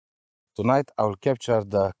Tonight I will capture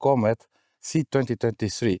the Comet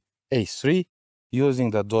C2023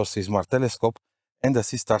 using the Dwarf Smart Telescope and the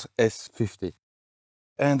Seestar S50.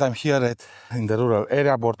 And I'm here in the rural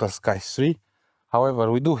area, Border Sky 3.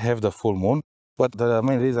 However, we do have the full moon, but the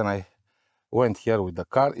main reason I went here with the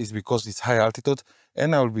car is because it's high altitude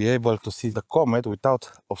and I will be able to see the comet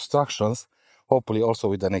without obstructions, hopefully also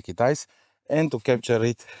with the naked eyes, and to capture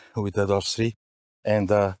it with the Dwarf 3 and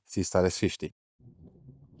the Seestar S50.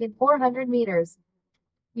 In 400 meters,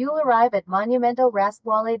 you'll arrive at Monumento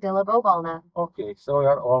Rascuale de la Bobalna. Okay, so we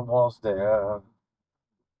are almost there.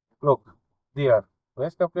 Look, deer.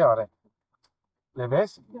 Vezi că pleoare. Le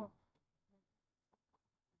vezi?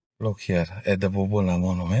 Look here at the Bobalna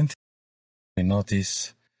monument. We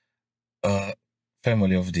notice a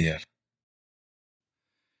family of deer.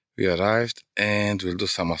 We arrived and we'll do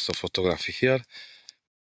some astrophotography here.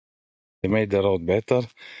 They made the road better.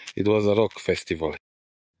 It was a rock festival.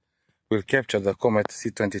 We'll capture the Comet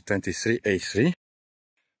C2023-A3.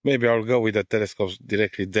 Maybe I'll go with the telescopes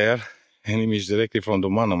directly there and image directly from the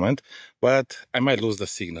monument, but I might lose the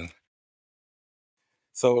signal.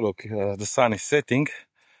 So look, the sun is setting.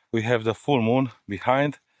 We have the full moon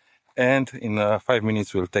behind, and in 5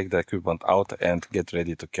 minutes we'll take the equipment out and get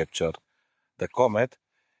ready to capture the comet.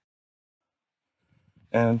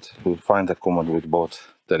 And we'll find the comet with both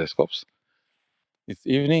telescopes. It's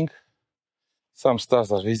evening. Some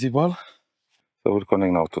stars are visible. So we'll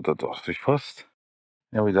connect now to the Dwarf 3 first.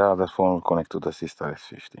 And with the other phone we'll connect to the Seestar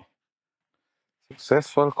S50.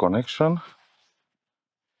 Successful connection.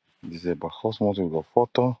 Disable host mode, we'll go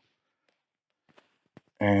photo.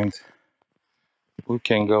 And we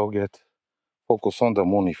can go get focus on the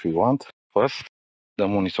moon if we want. First, the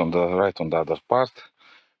moon is on the right on the other part.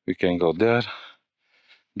 We can go there,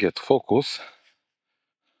 get focus.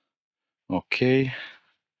 Okay.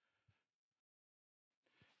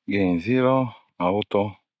 Gain 0,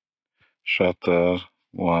 auto, shutter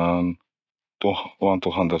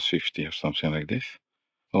 1/250 or something like this.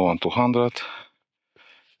 1/200.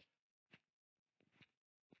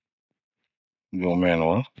 Go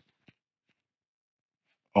manual.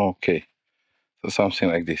 Okay. So something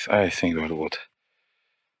like this. I think we're good.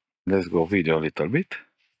 Let's go video a little bit.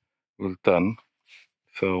 We'll turn.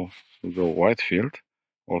 So we'll go wide field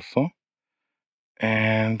also.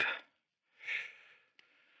 And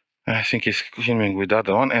I think it's filming with the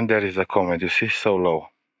other one. And there is a comet. You see, so low.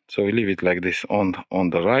 So we leave it like this on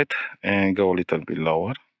the right and go a little bit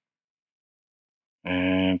lower.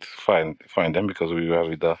 And find them because we were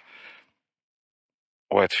with the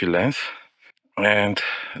wide field lens. And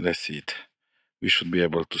let's see it. We should be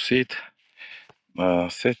able to see it.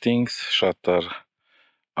 Settings, shutter,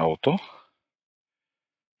 auto.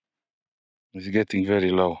 It's getting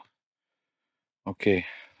very low. Okay,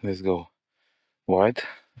 let's go wide.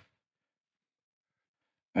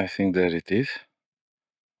 I think there it is.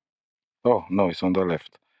 Oh, no, it's on the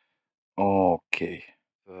left. Okay,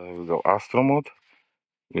 we'll go astro mode.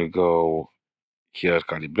 We'll go here,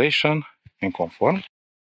 calibration and confirm.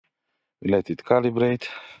 We let it calibrate.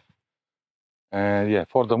 And yeah,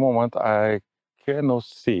 for the moment, I cannot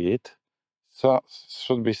see it. So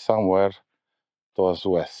should be somewhere towards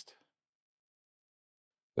west.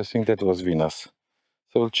 I think that was Venus.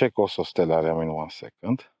 So we'll check also stellarium in 1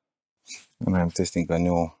 second. And I'm testing a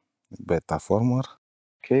new beta former.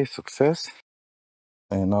 Okay, success.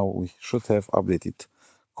 And now we should have updated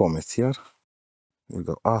comets here. We'll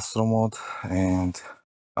go astro mode and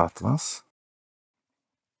Atlas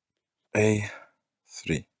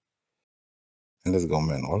A3. And let's go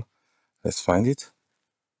manual. Let's find it.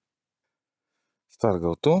 Start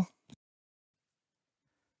go to.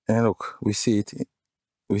 And look, we see it.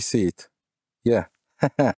 We see it. Yeah.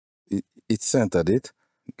 it centered it.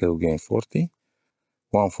 Go gain 40.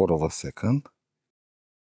 1/4 of a second.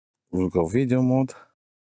 We'll go video mode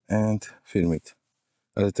and film it.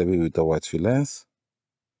 A little bit with the wide field lens.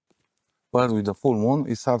 But with the full moon,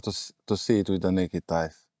 it's hard to see it with the naked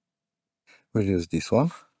eyes. We'll use this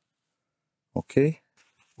one. Okay.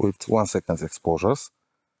 With 1 second exposures.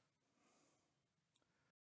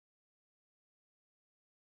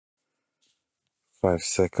 5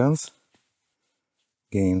 seconds.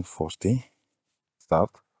 Gain 40.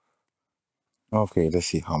 Start. Okay, let's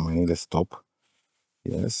see how many. Let's stop.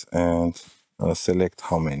 Yes, and select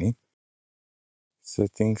how many.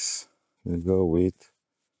 Settings. We'll go with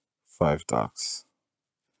 5 darks.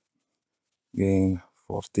 Gain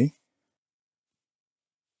 40.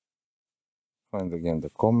 Find again the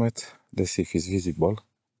comet. Let's see if it's visible.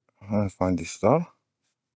 Find the star.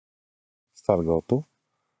 Star go to.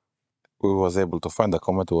 We was able to find the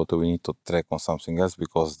comet, but we need to track on something else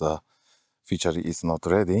because the feature is not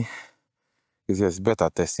ready. Because yes, beta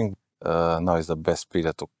testing. Now is the best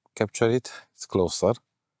period to capture it. It's closer.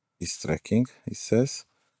 It's tracking, it says.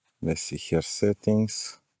 Let's see here,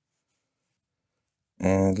 settings.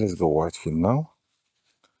 And let's go wide field now.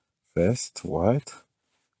 Fast, wide.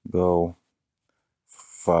 Go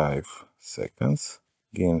 5 seconds.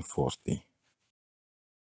 Gain 40.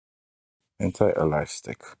 And try a live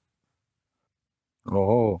stack.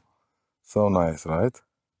 Oh, so nice, right?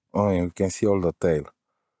 Oh, and you can see all the tail.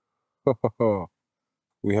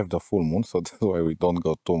 We have the full moon, so that's why we don't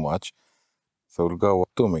go too much. So we'll go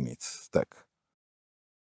 2 minutes stack.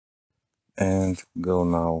 And go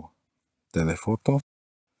now telephoto.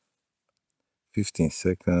 15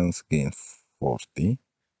 seconds, gain 40.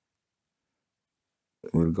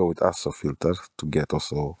 We'll go with ISO filter to get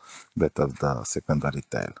also better the secondary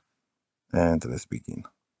tail. And let's begin.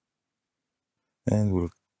 And we'll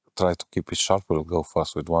try to keep it sharp. We'll go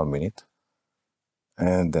first with 1 minute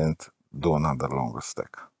and then do another longer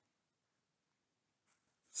stack.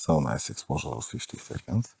 So nice exposure of 50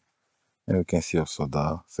 seconds. And we can see also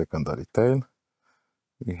the secondary tail.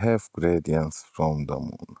 We have gradients from the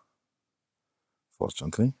moon,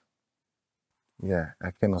 fortunately. Yeah,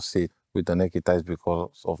 I cannot see it with the naked eyes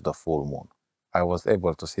because of the full moon. I was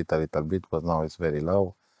able to see it a little bit, but now it's very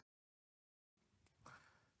low.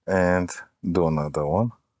 And do another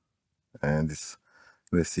one. And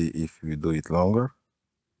let's see if we do it longer.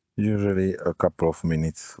 Usually a couple of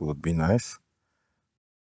minutes would be nice.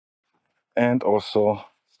 And also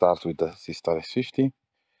start with the Seestar S50.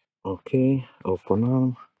 Okay, open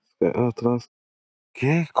arm, Atlas.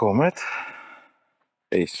 Okay, Comet,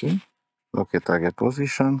 A3. Okay, target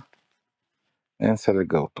position, and select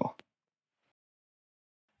go to.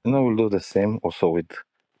 And I will do the same also with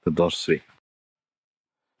the Dwarf 3.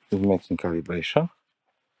 It's making calibration.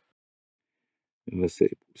 Let's say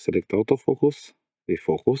select autofocus,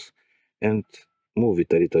 refocus, and move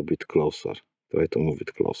it a little bit closer. Try to move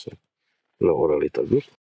it closer. Lower a little bit.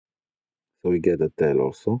 So we get the tail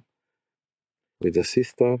also with the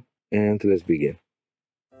Seestar, and let's begin.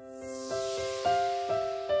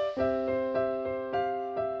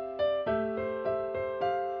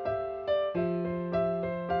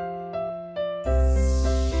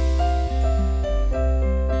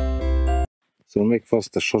 So make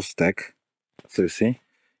first a short stack. So you see,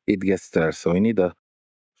 it gets there. So we need a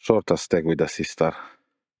shorter stack with the Seestar.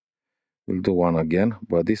 We'll do one again,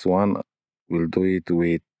 but this one we'll do it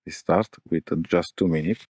with start with just 2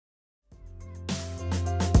 minutes.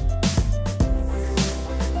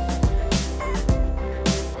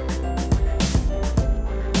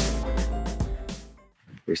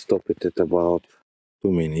 We stop it at about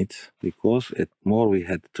 2 minutes because at more we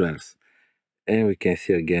had trails, and we can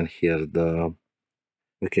see again here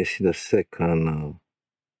we can see the second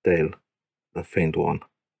tail, the faint one.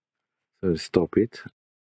 So we'll stop it.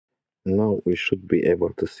 Now we should be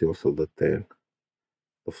able to see also the tail,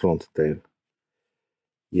 the front tail.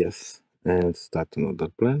 Yes, and start another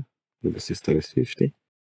plan with the Seestar S50.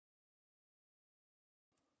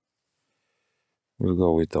 We'll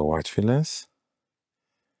go with the wide field lens.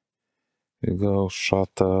 We go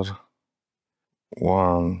shutter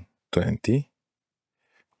 120,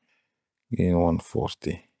 gain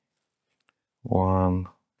 140,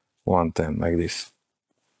 110, like this.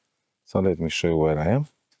 So let me show you where I am.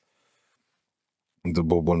 The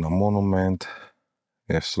bubble monument.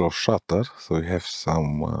 We have slow shutter, so we have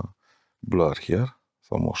some blur here,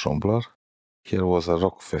 some motion blur. Here was a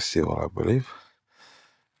rock festival, I believe.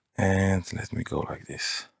 And let me go like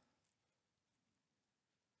this.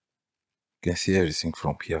 You can see everything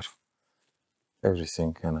from here.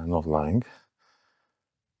 Everything, and I'm not lying.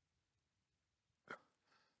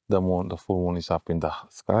 The moon, the full moon is up in the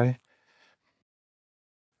sky.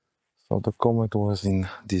 So the comet was in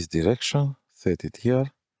this direction. Set it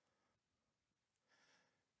here.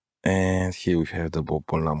 And here we have the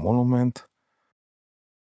Bobbolna monument.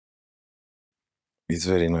 It's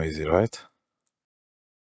very noisy, right?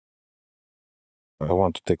 I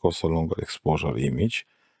want to take also longer exposure image.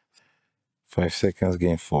 5 seconds,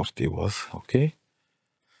 gain 40 was okay.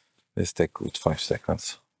 Let's take with 5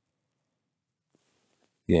 seconds.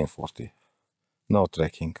 Gain 40. No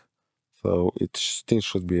tracking. So it still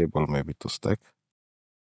should be able maybe to stack.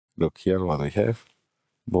 Look here what we have.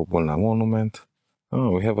 Bobbolna monument.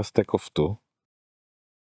 Oh, we have a stack of 2.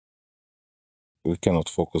 We cannot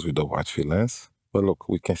focus with the wide field lens. But look,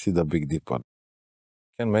 we can see the Big Dipper.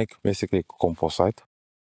 Can make basically composite.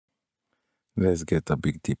 Let's get a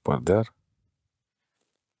Big Dipper there.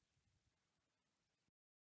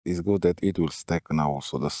 It's good that it will stack now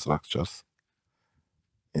also the structures.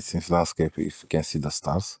 It seems landscape if you can see the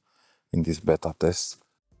stars in this beta test.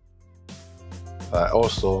 I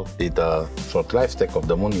also did a short live stack of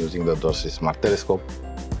the moon using the Dwarf Smart Telescope.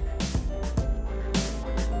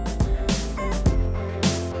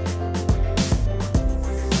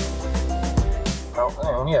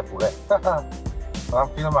 Non è pure.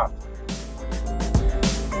 L'hanno filmato.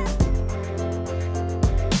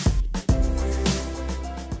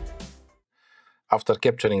 After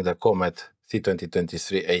capturing the Comet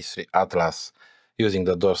C2023 A3 Atlas using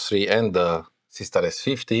the Dwarf 3 and the Seestar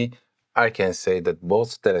S50, I can say that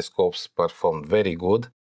both telescopes performed very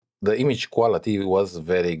good. The image quality was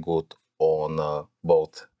very good on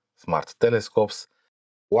both smart telescopes.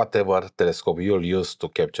 Whatever telescope you'll use to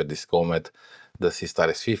capture this comet, the Seestar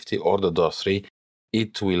S50 or the Dwarf 3,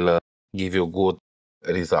 it will give you good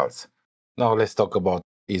results. Now let's talk about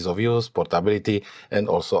ease of use, portability, and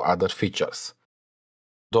also other features.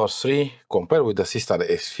 Dwarf 3, compared with the Seestar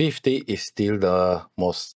S50, is still the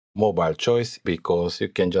most mobile choice because you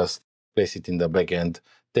can just place it in the back and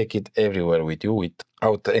take it everywhere with you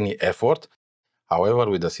without any effort. However,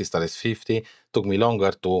 with the Seestar S50, it took me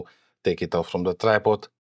longer to take it out from the tripod,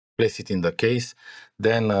 place it in the case.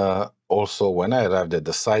 Then also when I arrived at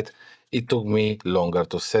the site, it took me longer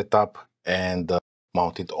to set up and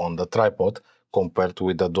mount it on the tripod compared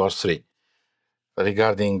with the Dwarf 3.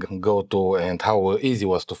 Regarding go-to and how easy it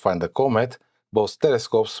was to find the comet, both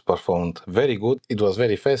telescopes performed very good. It was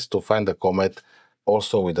very fast to find the comet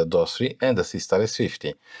also with the Dwarf 3 and the Seestar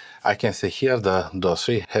S50. I can say here the Dwarf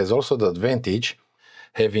 3 has also the advantage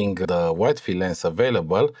having the wide field lens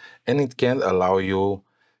available, and it can allow you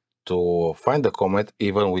to find the comet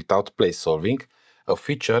even without place solving, a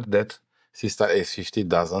feature that Seestar S50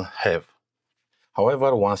 doesn't have.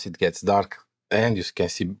 However, once it gets dark and you can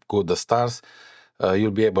see good the stars,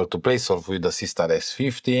 you'll be able to place solve with the Seestar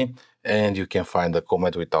S50 and you can find the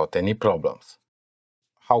comet without any problems.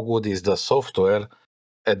 How good is the software?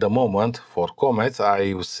 At the moment, for comets,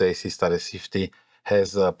 I would say Seestar S50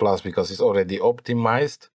 has a plus because it's already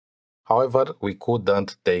optimized. However, we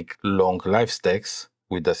couldn't take long live stacks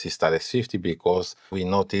with the Seestar S50 because we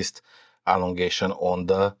noticed elongation on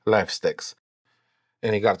the live stacks.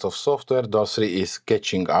 In regards of software, Dwarf 3 is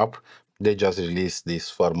catching up. They just released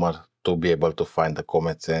this firmware to be able to find the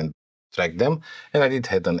comets and track them. And I did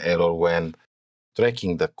have an error when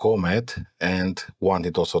tracking the comet and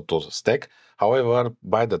wanted also to stack. However,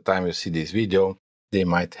 by the time you see this video, they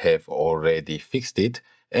might have already fixed it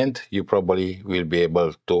and you probably will be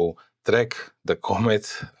able to track the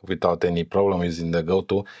comets without any problem using the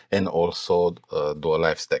go-to and also do a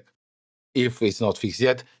live stack. If it's not fixed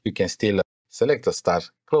yet, you can still select a star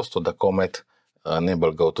close to the comet,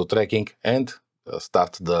 enable go-to tracking and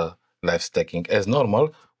start the live stacking as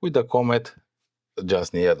normal with the comet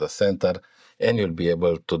just near the center, and you'll be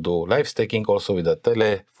able to do live stacking also with the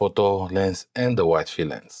telephoto lens and the wide field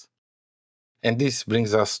lens. And this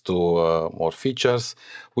brings us to more features.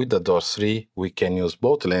 With the Dwarf 3, we can use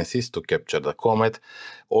both lenses to capture the comet,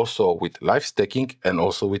 also with live stacking and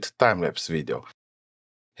also with time-lapse video.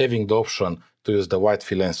 Having the option to use the wide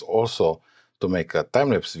field lens also to make a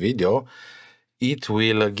time-lapse video, it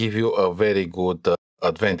will give you a very good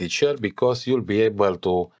advantage here because you'll be able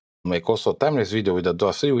to make also time-lapse video with the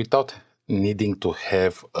Dwarf 3 without needing to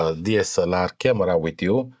have a DSLR camera with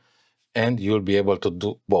you, and you'll be able to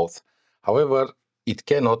do both. However, it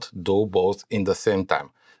cannot do both in the same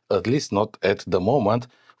time, at least not at the moment.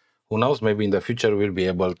 Who knows, maybe in the future we'll be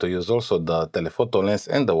able to use also the telephoto lens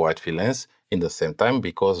and the wide field lens in the same time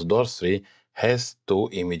because Dwarf 3 has two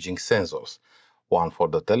imaging sensors, one for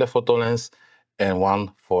the telephoto lens and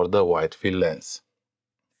one for the wide field lens.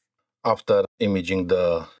 After imaging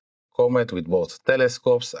the comet with both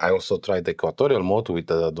telescopes, I also tried the equatorial mode with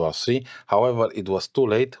the Dwarf 3. However, it was too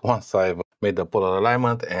late. Once I made the polar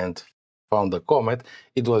alignment and found the comet,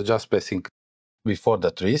 it was just passing before the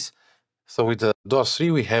trees. So with the Dwarf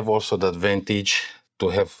 3, we have also the advantage to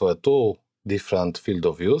have two different field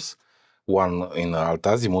of views. One in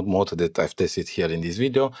alt-azimuth mode that I've tested here in this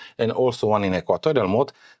video, and also one in equatorial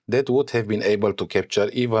mode that would have been able to capture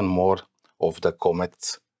even more of the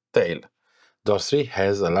comet's tail. Dwarf 3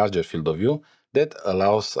 has a larger field of view that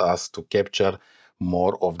allows us to capture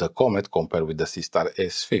more of the comet compared with the Seestar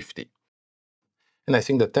S50. And I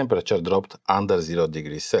think the temperature dropped under 0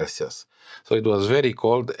 degrees Celsius. So it was very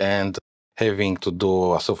cold, and having to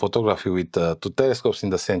do astrophotography with two telescopes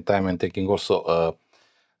in the same time and taking also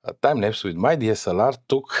a time-lapse with my DSLR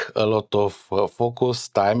took a lot of focus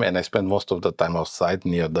time, and I spent most of the time outside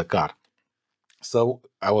near the car. So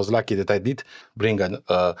I was lucky that I did bring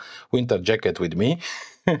a winter jacket with me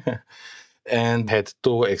and had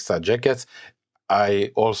two extra jackets.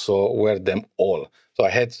 I also wear them all. So I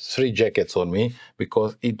had 3 jackets on me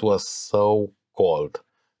because it was so cold.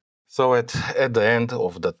 So at the end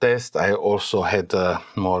of the test, I also had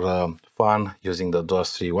more fun using the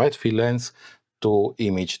Dwarf 3 wide field lens to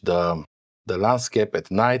image the landscape at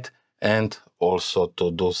night, and also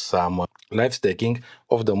to do some live staking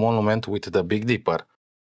of the monument with the Big Dipper.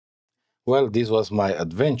 Well, this was my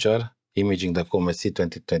adventure imaging the Comet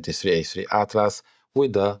C2023 A3 Atlas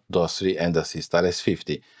with the Dwarf 3 and the Seestar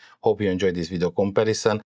S50. Hope you enjoyed this video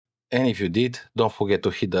comparison, and if you did, don't forget to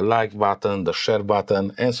hit the like button, the share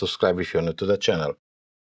button, and subscribe if you're new to the channel.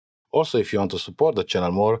 Also, if you want to support the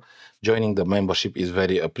channel more, joining the membership is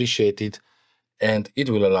very appreciated, and it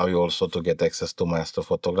will allow you also to get access to my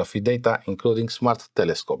astrophotography data, including smart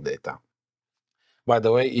telescope data. By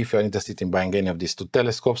the way, if you're interested in buying any of these two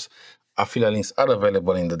telescopes, affiliate links are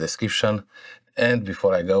available in the description. And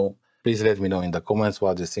before I go, please let me know in the comments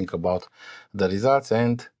what you think about the results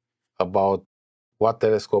and about what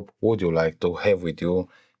telescope would you like to have with you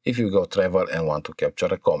if you go travel and want to capture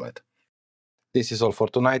a comet. This is all for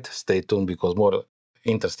tonight. Stay tuned because more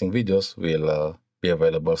interesting videos will be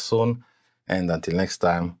available soon. And until next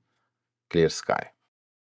time, clear sky.